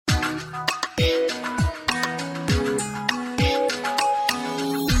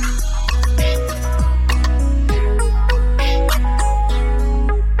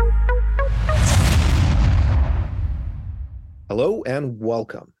Hello and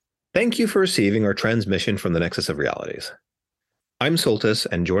welcome. Thank you for receiving our transmission from the Nexus of Realities. I'm Soltis,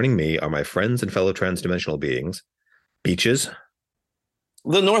 and joining me are my friends and fellow transdimensional beings, Beaches.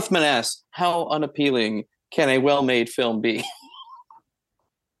 The Northman asks, how unappealing can a well-made film be?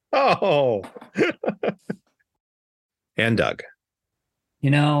 Oh! And Doug. You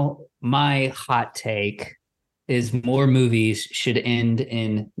know, my hot take is more movies should end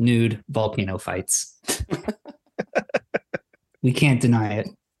in nude volcano fights. We can't deny it.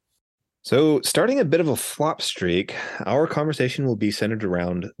 So, starting a bit of a flop streak, our conversation will be centered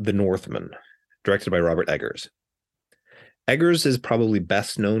around The Northman, directed by Robert Eggers. Eggers is probably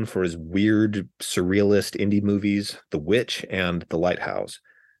best known for his weird, surrealist indie movies, The Witch and The Lighthouse,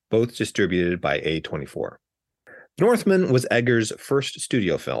 both distributed by A24. The Northman was Eggers' first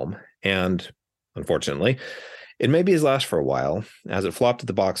studio film, and, unfortunately, it may be his last for a while, as it flopped at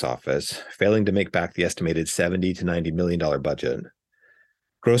the box office, failing to make back the estimated $70 to $90 million budget,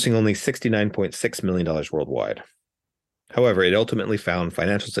 grossing only $69.6 million worldwide. However, it ultimately found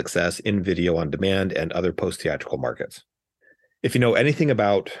financial success in video on demand and other post-theatrical markets. If you know anything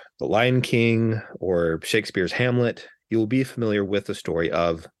about The Lion King or Shakespeare's Hamlet, you will be familiar with the story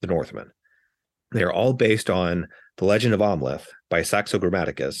of The Northman. They are all based on the legend of Amleth by Saxo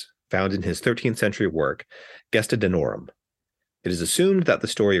Grammaticus, found in his 13th century work, Gesta Danorum. It is assumed that the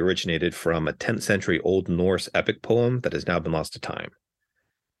story originated from a 10th century Old Norse epic poem that has now been lost to time.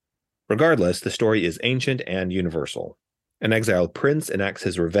 Regardless, the story is ancient and universal. An exiled prince enacts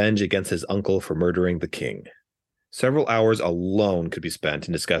his revenge against his uncle for murdering the king. Several hours alone could be spent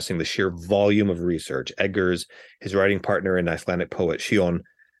in discussing the sheer volume of research Eggers, his writing partner and Icelandic poet Shion,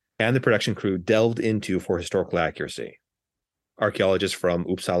 and the production crew delved into for historical accuracy. Archaeologists from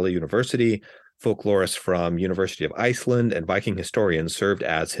Uppsala University, folklorists from University of Iceland, and Viking historians served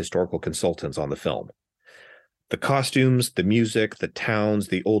as historical consultants on the film. The costumes, the music, the towns,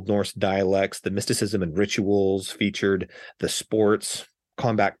 the Old Norse dialects, the mysticism and rituals featured, the sports,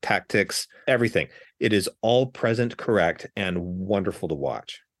 combat tactics, everything. It is all present, correct, and wonderful to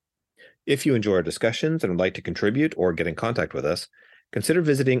watch. If you enjoy our discussions and would like to contribute or get in contact with us, consider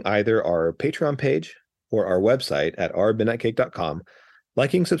visiting either our Patreon page or our website at ourmidnightcake.com,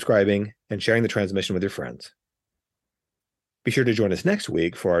 liking, subscribing, and sharing the transmission with your friends. Be sure to join us next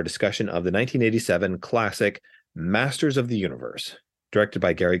week for our discussion of the 1987 classic Masters of the Universe, directed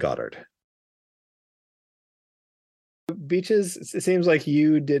by Gary Goddard. Beaches, it seems like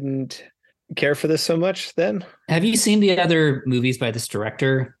you didn't care for this so much then. Have you seen the other movies by this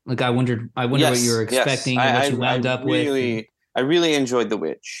director? Like, I wonder Yes, what you were expecting and what you wound up with. I really enjoyed The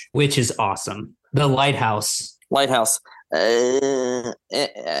Witch. Which is awesome. The Lighthouse. I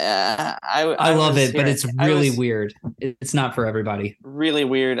love it, but it's really weird. It's not for everybody. Really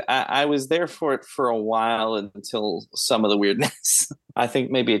weird. I was there for it for a while until some of the weirdness. I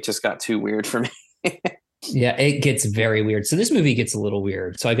think maybe it just got too weird for me. Yeah, it gets very weird. So this movie gets a little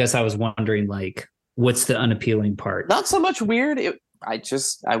weird. So I guess I was wondering, like, what's the unappealing part? Not so much weird. I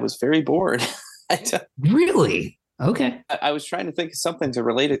was very bored. Really? Okay. I was trying to think of something to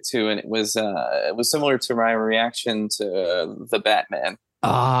relate it to, and it was similar to my reaction to The Batman.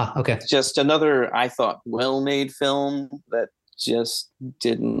 Ah, okay. Just another, I thought, well-made film that just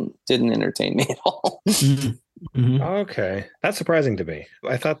didn't entertain me at all. Mm-hmm. Okay. That's surprising to me.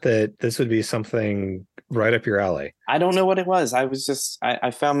 I thought that this would be something right up your alley. I don't know what it was. I was just,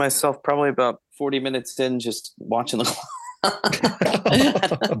 I found myself probably about 40 minutes in just watching the clock.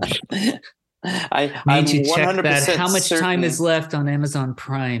 I'm to check that. How much time is left on Amazon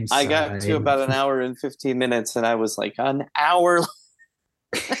Prime? I got to about an hour and 15 minutes, and I was like, an hour.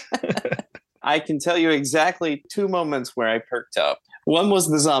 I can tell you exactly 2 moments where I perked up. One was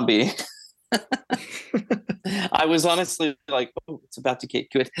the zombie. I was honestly like, oh, it's about to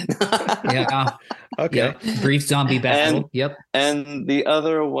get good. Yeah. Okay. Yep. Brief zombie battle. Yep. And the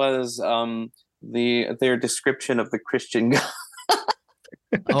other was their description of the Christian God.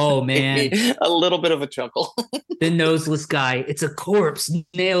 Oh man, a little bit of a chuckle. The noseless guy, it's a corpse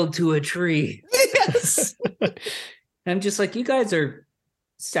nailed to a tree. Yes. I'm just like, you guys are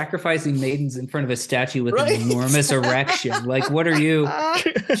sacrificing maidens in front of a statue with an enormous erection. Like, what are you?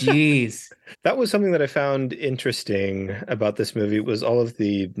 Jeez. That was something that I found interesting about this movie, was all of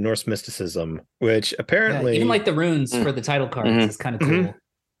the Norse mysticism, which apparently even like the runes for the title cards is kind of cool. Mm-hmm.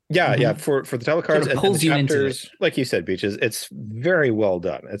 Yeah, for the title cards sort of pulls and the you chapters, into it. like you said, Beaches, it's very well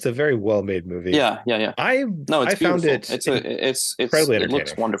done. It's a very well made movie. Yeah. I Found it it's incredibly entertaining. it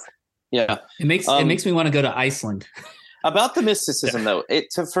looks wonderful. Yeah. It makes me want to go to Iceland. About the mysticism, though,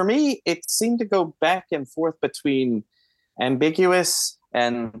 for me, it seemed to go back and forth between ambiguous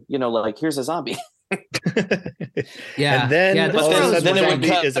and, like, here's a zombie. Yeah. And then Yeah, that's all of a where I was sudden then the it would zombie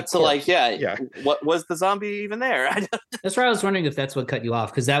cut is a to like, corpse. yeah, what was the zombie even there? That's where I was wondering if that's what cut you off,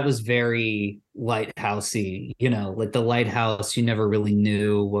 because that was very lighthousey. Like the lighthouse, you never really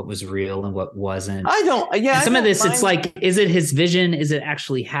knew what was real and what wasn't. I don't. Yeah, And some I of don't this, mind, it's like, is it his vision? Is it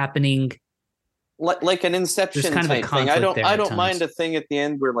actually happening? like an Inception There's kind of a type thing. conflict there I at don't times. mind a thing at the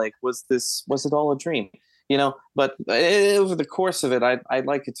end where, like, was it all a dream? But over the course of it, I'd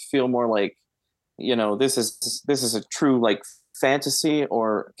like it to feel more like, this is a true, like, fantasy,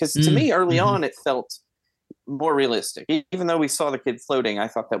 or because to me early on it felt more realistic. Even though we saw the kid floating, I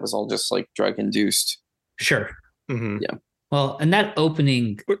thought that was all just like drug induced. Sure. Mm-hmm. Yeah. Well, and that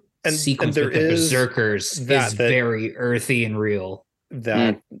opening sequence with the berserkers is very earthy and real.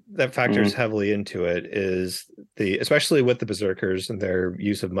 That factors heavily into it, is especially with the berserkers and their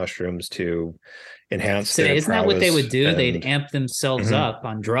use of mushrooms to enhance their isn't that what they would do? and They'd amp themselves up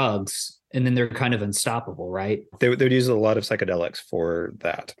on drugs, and then they're kind of unstoppable, right? They would use a lot of psychedelics for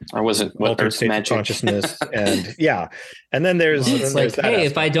that. Or was it altered states of consciousness? And and then there's like, hey,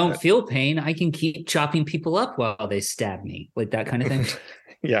 if I don't feel pain, I can keep chopping people up while they stab me, like that kind of thing.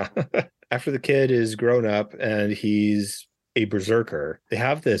 Yeah. After the kid is grown up and he's a berserker, they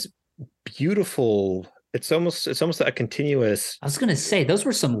have this beautiful, it's almost a continuous, I was gonna say those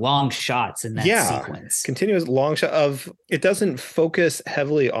were some long shots in that sequence. Continuous long shot of, it doesn't focus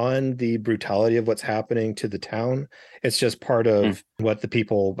heavily on the brutality of what's happening to the town. It's just part of what the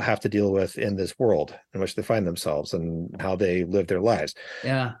people have to deal with in this world in which they find themselves and how they live their lives.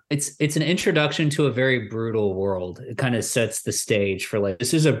 Yeah, it's an introduction to a very brutal world. It kind of sets the stage for, like,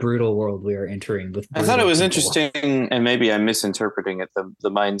 this is a brutal world we are entering with. I thought it was people. interesting, and maybe I'm misinterpreting it,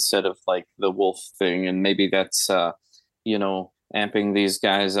 the mindset of, like, the wolf thing, and maybe that's amping these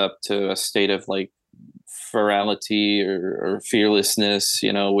guys up to a state of, like, ferality or fearlessness,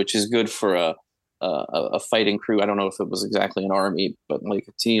 which is good for a fighting crew. I don't know if it was exactly an army, but like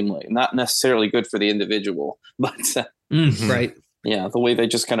a team, like, not necessarily good for the individual, but right. Yeah, the way they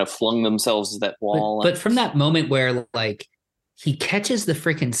just kind of flung themselves to that wall. But from that moment where, like, he catches the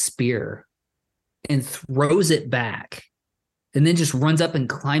freaking spear and throws it back and then just runs up and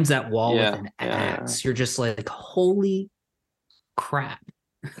climbs that wall with an axe, you're just like, holy crap.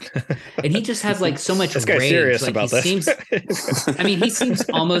 And he just has, like, so much this guy's rage. serious like, about this. He seems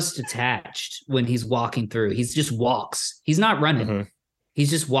almost detached when he's walking through. He just walks. He's not running. Mm-hmm.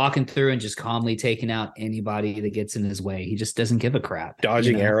 He's just walking through and just calmly taking out anybody that gets in his way. He just doesn't give a crap.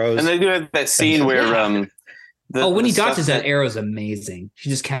 Dodging arrows. And they do have that scene where when he dodges that arrow is amazing.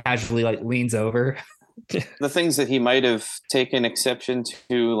 He just casually, like, leans over. The things that he might have taken exception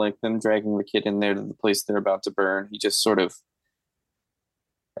to, like them dragging the kid in there to the place they're about to burn, he just sort of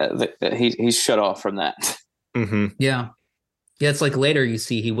he's shut off from that. Mm-hmm. Yeah. It's like later you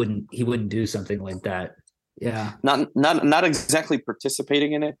see he wouldn't do something like that. Yeah. Not exactly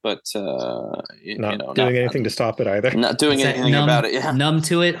participating in it, but not doing anything to stop it either. Not doing anything about it. Yeah. Numb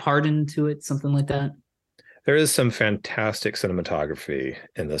to it, hardened to it, something like that. There is some fantastic cinematography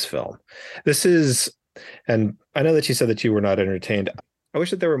in this film. This is, and I know that you said that you were not entertained. I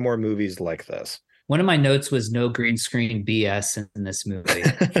wish that there were more movies like this. One of my notes was no green screen BS in this movie.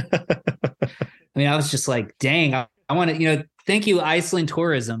 I mean, I was just like, dang, I want to, thank you, Iceland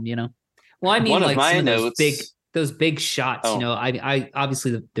tourism, Well, I mean, one like, of my some notes, of those big shots, I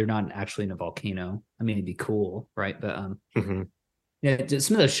obviously they're not actually in a volcano. I mean, it'd be cool, right? But some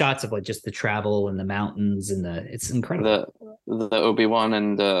of those shots of, like, just the travel and the mountains and it's incredible. The Obi-Wan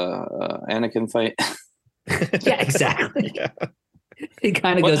and Anakin fight. Yeah, exactly. Yeah. It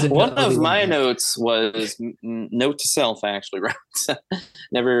kind of goes into one of my notes was note to self, actually, right?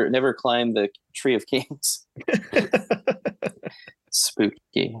 never climb the Tree of Kings.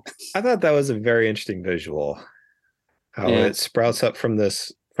 Spooky. I thought that was a very interesting visual. How it sprouts up from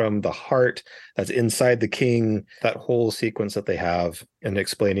the heart that's inside the king, that whole sequence that they have, and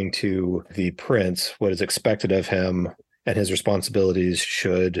explaining to the prince what is expected of him and his responsibilities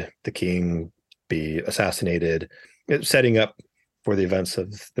should the king be assassinated, setting up for the events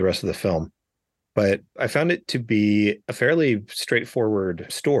of the rest of the film. But I found it to be a fairly straightforward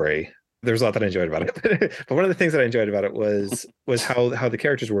story. There's a lot that I enjoyed about it. But one of the things that I enjoyed about it was how the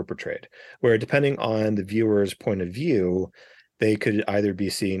characters were portrayed, where depending on the viewer's point of view, they could either be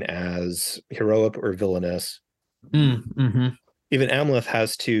seen as heroic or villainous. Mm-hmm. Even Amleth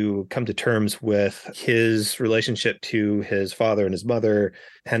has to come to terms with his relationship to his father and his mother,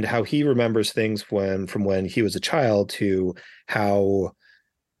 and how he remembers things from when he was a child to how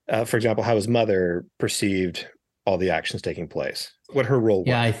For example, how his mother perceived all the actions taking place, what her role was.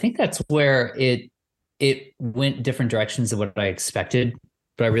 Yeah, I think that's where it went different directions than what I expected,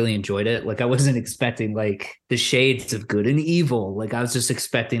 but I really enjoyed it. Like I wasn't expecting like the shades of good and evil. Like I was just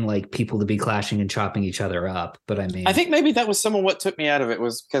expecting like people to be clashing and chopping each other up. But I mean, I think maybe that was some of what took me out of it,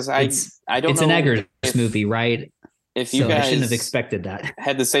 was because I don't it's know an Eggers movie, right? If you so guys I shouldn't have expected that.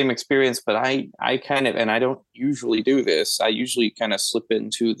 Had the same experience, but I kind of, and I don't usually do this. I usually kind of slip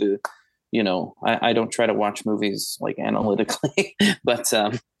into the, I don't try to watch movies like analytically, but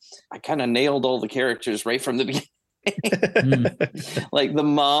I kind of nailed all the characters right from the beginning. Like the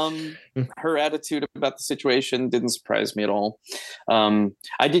mom, her attitude about the situation didn't surprise me at all.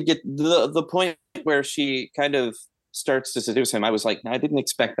 I did get the point where she kind of starts to seduce him. I was like, I didn't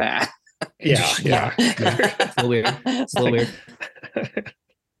expect that. Yeah. It's a little weird.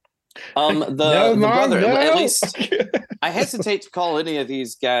 The brother, at least I hesitate to call any of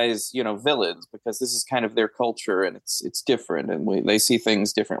these guys, villains, because this is kind of their culture and it's different, and they see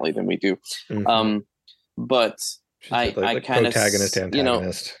things differently than we do. But I kind of, protagonist,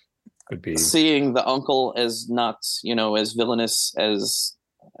 antagonist would be seeing the uncle as not, as villainous as,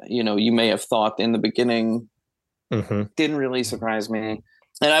 you may have thought in the beginning, didn't really surprise me.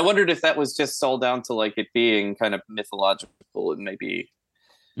 And I wondered if that was just all down to like it being kind of mythological, and maybe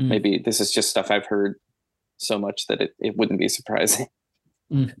this is just stuff I've heard so much that it wouldn't be surprising.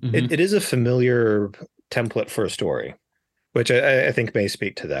 It is a familiar template for a story, which I think may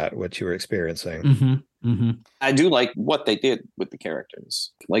speak to that, what you were experiencing. I do like what they did with the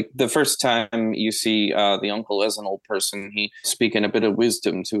characters. Like the first time you see the uncle as an old person, he speaking a bit of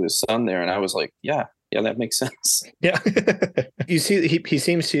wisdom to his son there, and I was like, yeah, that makes sense. Yeah. You see, he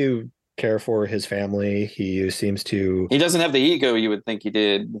seems to care for his family. He doesn't have the ego you would think he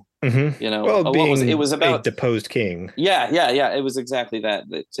did. Well, it was about a deposed king. Yeah. It was exactly that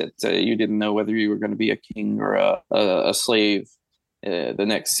you didn't know whether you were going to be a king or a slave the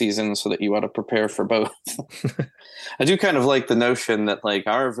next season, so that you ought to prepare for both. I do kind of like the notion that like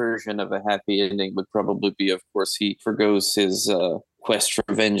our version of a happy ending would probably be, of course, he forgoes his quest for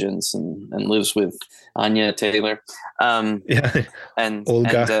vengeance and lives with Anya Taylor. And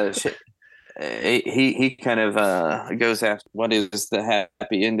Olga. He kind of goes after what is the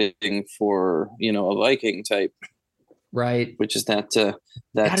happy ending for a Viking type, right? Which is that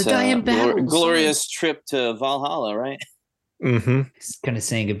glorious trip to Valhalla, right? He's kind of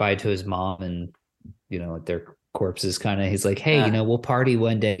saying goodbye to his mom and their corpses. He's like, hey, we'll party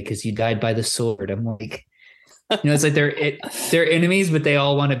one day because you died by the sword. I'm like, it's like they're enemies, but they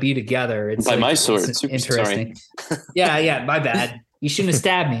all want to be together. It's by like, my sword. It's interesting. Yeah, my bad. You shouldn't have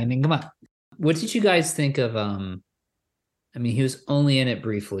stabbed me. I mean, come on. What did you guys think of? He was only in it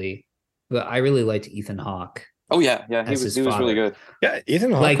briefly, but I really liked Ethan Hawke. Oh yeah, he was really good. Yeah,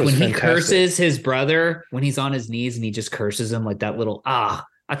 Ethan Hawke like was when fantastic. He curses his brother when he's on his knees and he just curses him, like that little I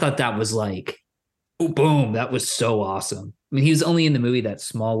thought that was like, oh, boom, that was so awesome. I mean, he was only in the movie that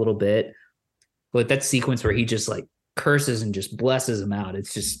small little bit, but that sequence where he just like curses and just blesses him out.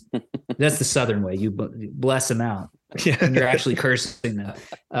 It's just that's the Southern way. You bless him out. Yeah. And you're actually cursing them.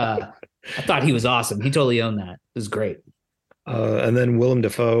 I thought he was awesome. He totally owned that. It was great. And then Willem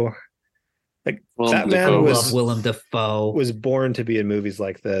Dafoe. Like Willem that Dafoe man love Willem Dafoe. Was born to be in movies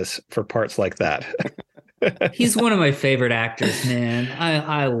like this for parts like that. He's one of my favorite actors, man.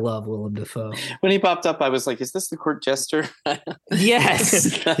 I love Willem Dafoe. When he popped up, I was like, "Is this the court jester?"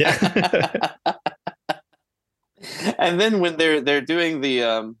 Yes. And then when they're doing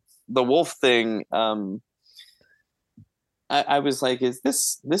the wolf thing, I was like, "Is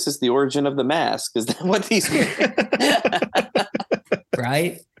this is the origin of the mask? Is that what he's wearing?"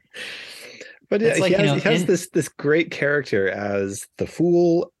 Right. But yeah, like, he has this great character as the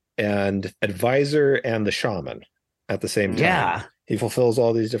fool and advisor and the shaman at the same time. Yeah. He fulfills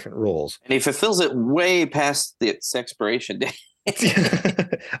all these different roles. And he fulfills it way past its expiration date.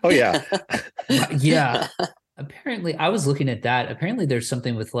 Oh, yeah. Yeah. Apparently, I was looking at that. Apparently, there's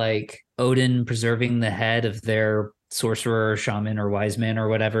something with like Odin preserving the head of their sorcerer or shaman or wise man or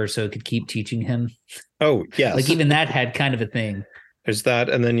whatever, so it could keep teaching him. Oh, yes. Like even that had kind of a thing. There's that,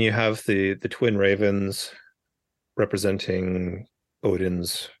 and then you have the twin ravens representing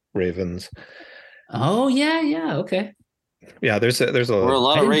Odin's ravens. Oh yeah, okay. Yeah, there's a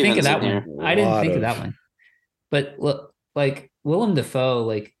lot of ravens. Think of that one. I didn't think of that one. But look, like Willem Dafoe,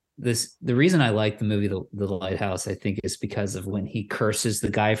 like this. The reason I like the movie The Lighthouse, I think, is because of when he curses the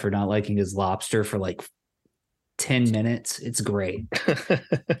guy for not liking his lobster for like 10 minutes. It's great. His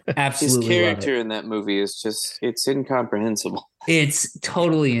Absolutely love character it. in that movie is just, it's incomprehensible. It's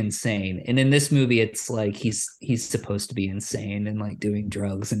totally insane. And in this movie, it's like he's supposed to be insane and like doing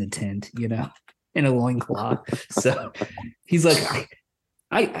drugs in a tent, you know, in a loincloth. So he's like,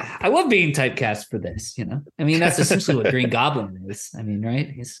 I love being typecast for this, you know. I mean, that's essentially what Green Goblin is. I mean, right?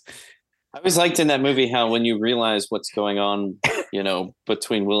 I always liked in that movie how when you realize what's going on, you know,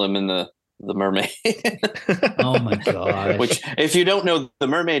 between Willem and the mermaid. Oh my god! Which, if you don't know, the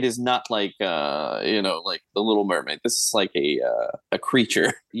mermaid is not like you know, like the Little Mermaid. This is like a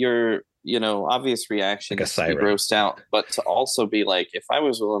creature. Your, you know, obvious reaction Like a is to be siren. grossed out, but to also be like, if I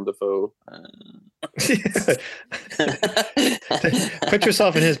was Willem Dafoe, Put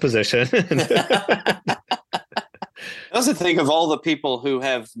yourself in his position. I also think of all the people who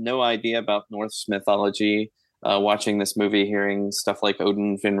have no idea about Norse mythology, watching this movie, hearing stuff like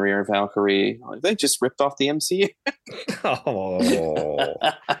Odin, Fenrir, Valkyrie. They just ripped off the MCU. Oh.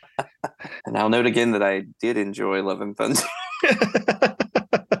 And I'll note again that I did enjoy Love and Thunder.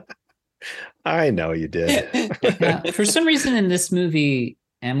 I know you did. For some reason in this movie,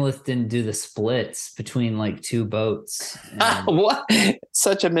 Amleth didn't do the splits between like two boats. What?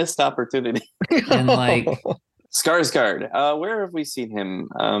 Such a missed opportunity. And like Skarsgård. Where have we seen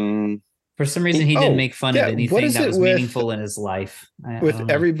him? for some reason he didn't Oh, make fun yeah, of what anything is that it was with- meaningful in his life. I with don't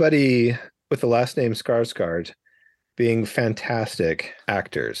know. everybody with the last name Skarsgård being fantastic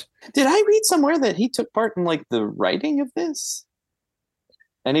actors. Did I read somewhere that he took part in like the writing of this?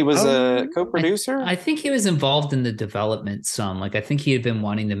 And he was a co-producer? I think he was involved in the development some. Like I think he had been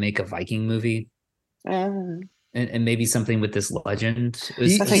wanting to make a Viking movie and maybe something with this legend. It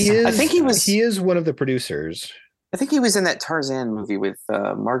was- I think he was- He is one of the producers. I think he was in that Tarzan movie with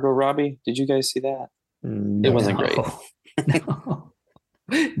Margot Robbie. Did you guys see that? No. It wasn't great. No.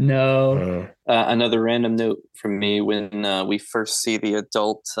 No. Another random note from me: when we first see the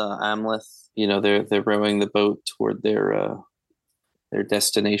adult Amleth, you know, they're rowing the boat toward their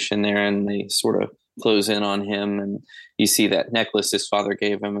destination there, and they sort of close in on him, and you see that necklace his father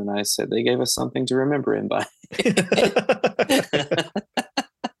gave him, and I said they gave us something to remember him by.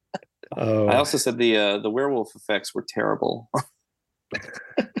 Oh. I also said the werewolf effects were terrible.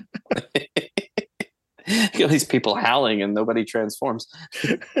 You know, these people howling and nobody transforms.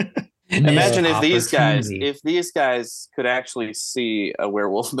 Imagine if these guys could actually see a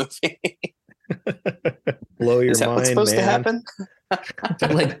werewolf movie. Blow your Is that mind, what's supposed to man. happen? They're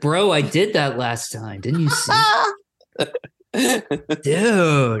like, bro, I did that last time. Didn't you see?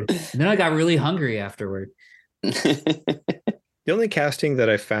 Dude. And then I got really hungry afterward. The only casting that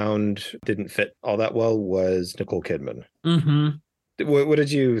I found didn't fit all that well was Nicole Kidman. Mm-hmm. What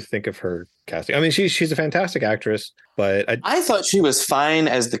did you think of her casting? I mean, she's a fantastic actress, but I thought she was fine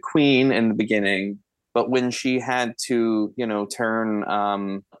as the queen in the beginning, but when she had to, you know, turn,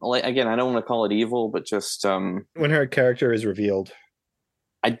 like, again, I don't want to call it evil, but just, when her character is revealed,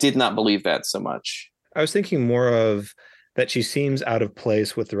 I did not believe that so much. I was thinking more of that she seems out of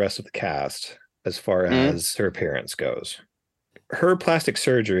place with the rest of the cast as far as her appearance goes. Her plastic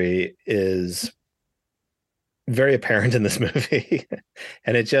surgery is very apparent in this movie,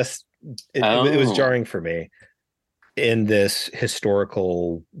 and it was jarring for me in this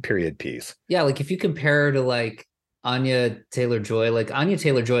historical period piece. Yeah, like if you compare her to like Anya Taylor-Joy, like Anya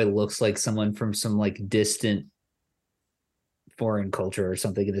Taylor-Joy looks like someone from some like distant foreign culture or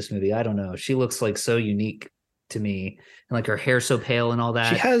something in this movie. I don't know. She looks like so unique to me, and like her hair so pale and all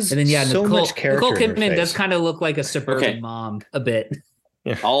that. She has and then so much character. Nicole in her Kidman does face. kind of look like a suburban mom a bit.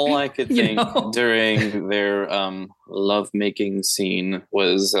 All I could You think know? during their love making scene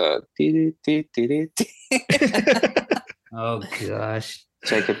was Oh gosh.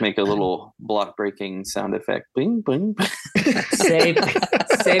 so I could make a little block breaking sound effect. Bing bing. Save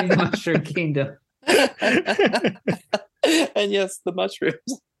the Mushroom Kingdom. And yes, the mushrooms.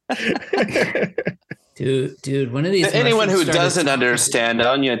 Dude, one of these. Anyone who mushrooms started doesn't talking- understand,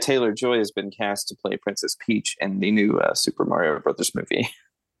 Anya Taylor-Joy has been cast to play Princess Peach in the new Super Mario Brothers movie.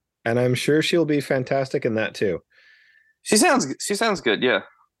 And I'm sure she'll be fantastic in that too. She sounds good, yeah.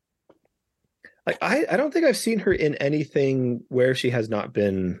 Like I don't think I've seen her in anything where she has not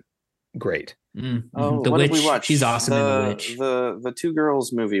been great. Mm, Oh, the what Witch. did we watch? She's awesome in The Witch. The Two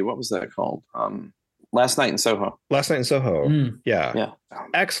Girls movie. What was that called? Last Night in Soho. Last Night in Soho. Mm. Yeah. Yeah.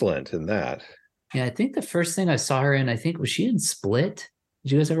 Excellent in that. Yeah, I think the first thing I saw her in, I think, was she in Split?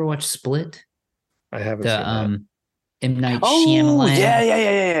 Did you guys ever watch Split? I haven't The seen that. M. Night Oh, Shyamalan.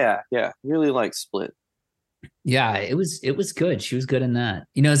 yeah. Really like Split. Yeah, it was good. She was good in that.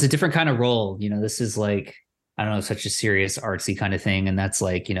 You know, it's a different kind of role. You know, this is like I don't know, such a serious artsy kind of thing. And that's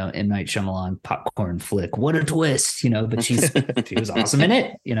like, M. Night Shyamalan popcorn flick. What a twist, but she was awesome in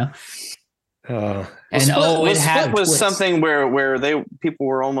it, Uh, And Split was something where people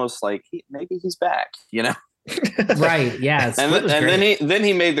were almost like, maybe he's back, Right. Yeah. and then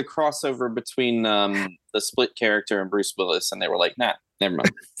he made the crossover between the Split character and Bruce Willis, and they were like, nah, never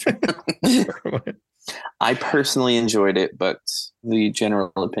mind. I personally enjoyed it, but the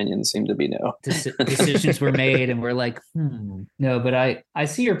general opinion seemed to be no. Decisions were made, and we're like, no. But I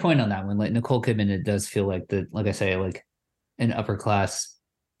see your point on that one. Like Nicole Kidman, it does feel like like I say, like an upper class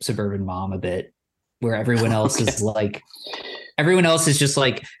suburban mom a bit, where everyone else is like, everyone else is just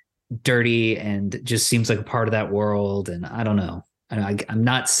like dirty and just seems like a part of that world. And I don't know. I'm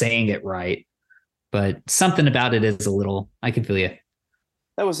not saying it right, but something about it is a little. I can feel you.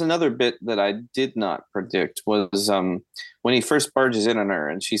 That was another bit that I did not predict was when he first barges in on her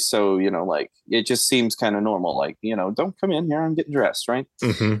and she's so, like it just seems kind of normal. Like, don't come in here. I'm getting dressed. Right.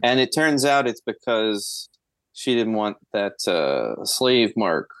 Mm-hmm. And it turns out it's because she didn't want that slave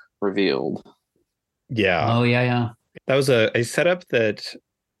mark revealed. Yeah. Oh, yeah. That was a setup that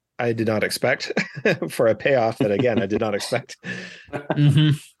I did not expect for a payoff that, again, I did not expect.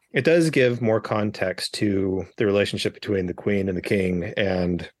 Mm-hmm. It does give more context to the relationship between the queen and the king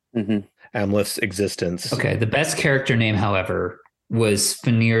and Amleth's existence. Okay, the best character name, however, was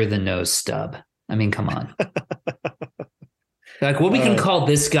Fenrir the Nose Stub. I mean, come on. Like, what we can call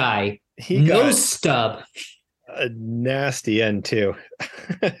this guy? Nose Stub. A nasty end too.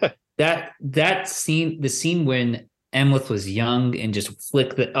 that scene, the scene when Amleth was young and just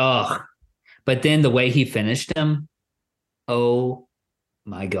flicked but then the way he finished him, oh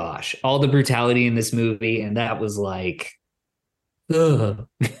my gosh, all the brutality in this movie, and that was like, ugh.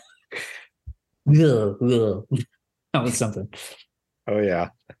 That was something. Oh yeah.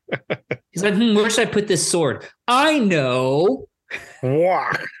 He's like, where should I put this sword? I know.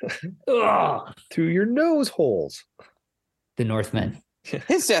 Through your nose holes. The Northmen.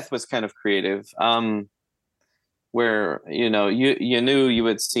 His death was kind of creative. Where you knew you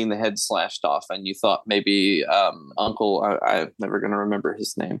had seen the head slashed off, and you thought maybe Uncle. I'm never going to remember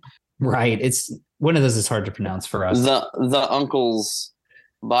his name. Right, it's one of those is hard to pronounce for us. The uncle's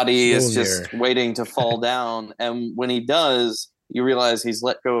body is just waiting to fall down, and when he does, you realize he's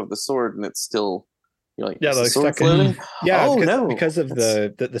let go of the sword, and it's still. You're like, yeah, like sword floating? Yeah, because of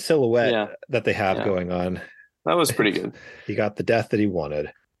the silhouette that they have going on. That was pretty good. He got the death that he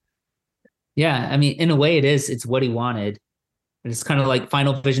wanted. Yeah, I mean, in a way, it's what he wanted. It's kind of like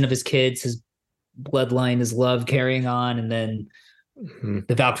final vision of his kids, his bloodline, his love carrying on, and then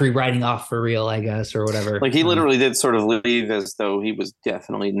the Valkyrie riding off for real, I guess, or whatever. Like he literally did sort of leave as though he was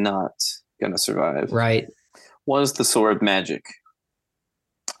definitely not going to survive. Right. Was the sword magic?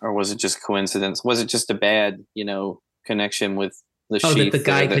 Or was it just coincidence? Was it just a bad, connection with the sheath? That the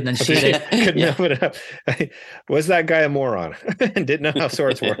guy couldn't unsheath it. Was that guy a moron and didn't know how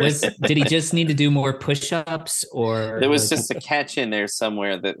swords work? Did he just need to do more push-ups, or there was just a catch in there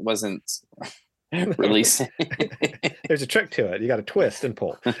somewhere that wasn't releasing? There's a trick to it. You got to twist and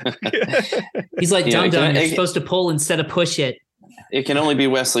pull. He's like, Dum Dum, you're supposed to pull instead of push it. It can only be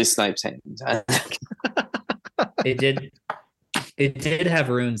Wesley Snipes' hands. It did have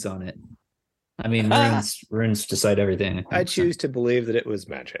runes on it. I mean, runes decide everything. I choose to believe that it was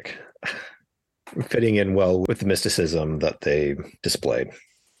magic, fitting in well with the mysticism that they displayed.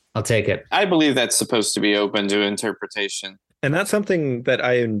 I'll take it. I believe that's supposed to be open to interpretation. And that's something that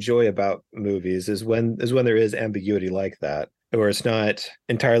I enjoy about movies is when there is ambiguity like that, where it's not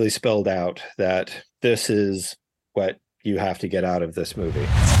entirely spelled out that this is what you have to get out of this movie.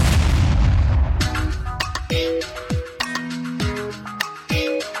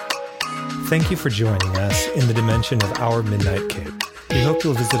 Thank you for joining us in the dimension of our Midnight Cape. We hope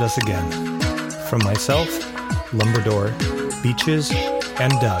you'll visit us again. From myself, Lumberdor, Beaches,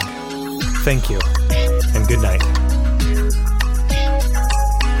 and Doug, thank you, and good night.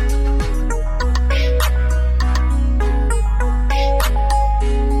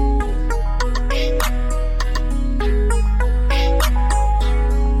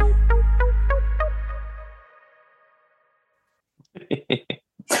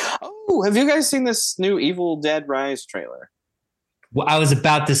 Have you guys seen this new Evil Dead Rise trailer? Well, I was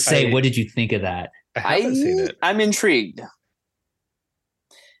about to say, what did you think of that? I haven't seen it. I'm intrigued.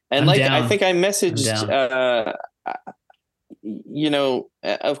 And I think I messaged,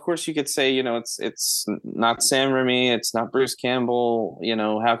 of course you could say, it's not Sam Raimi, it's not Bruce Campbell,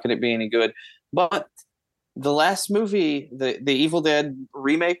 how could it be any good? But the last movie, the Evil Dead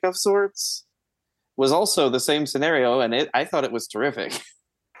remake of sorts, was also the same scenario, and I thought it was terrific.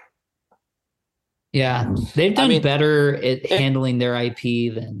 Yeah, they've done better at handling their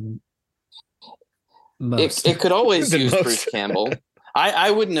IP than most. It could always use Bruce Campbell.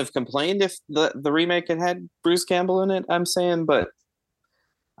 I wouldn't have complained if the remake had Bruce Campbell in it. I'm saying, but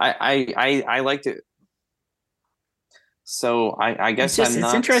I liked it. So I guess it's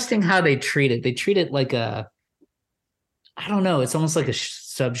interesting how they treat it. They treat it like I don't know. It's almost like a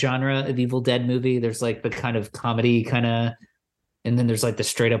subgenre of Evil Dead movie. There's like the kind of comedy and then there's like the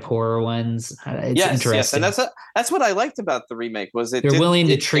straight up horror ones. It's interesting. And that's what I liked about the remake was they're willing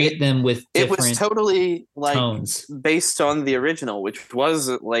to treat them with different it was totally like tones based on the original, which was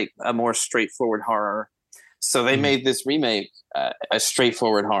like a more straightforward horror. So they made this remake a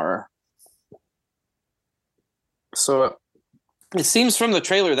straightforward horror. So it seems from the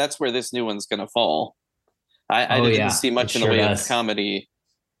trailer that's where this new one's going to fall. I didn't see much in the way of comedy.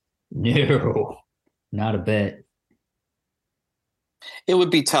 No, not a bit. It would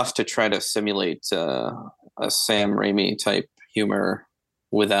be tough to try to simulate a Sam Raimi type humor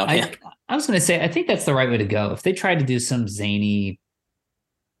without him. I was going to say, I think that's the right way to go. If they tried to do some zany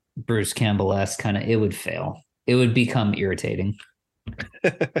Bruce Campbell-esque kind of, it would fail. It would become irritating.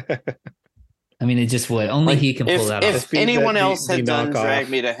 I mean, it just would. Only he can pull that off. If anyone else had done Drag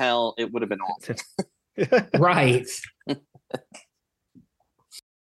Me to Hell, it would have been awful. Right.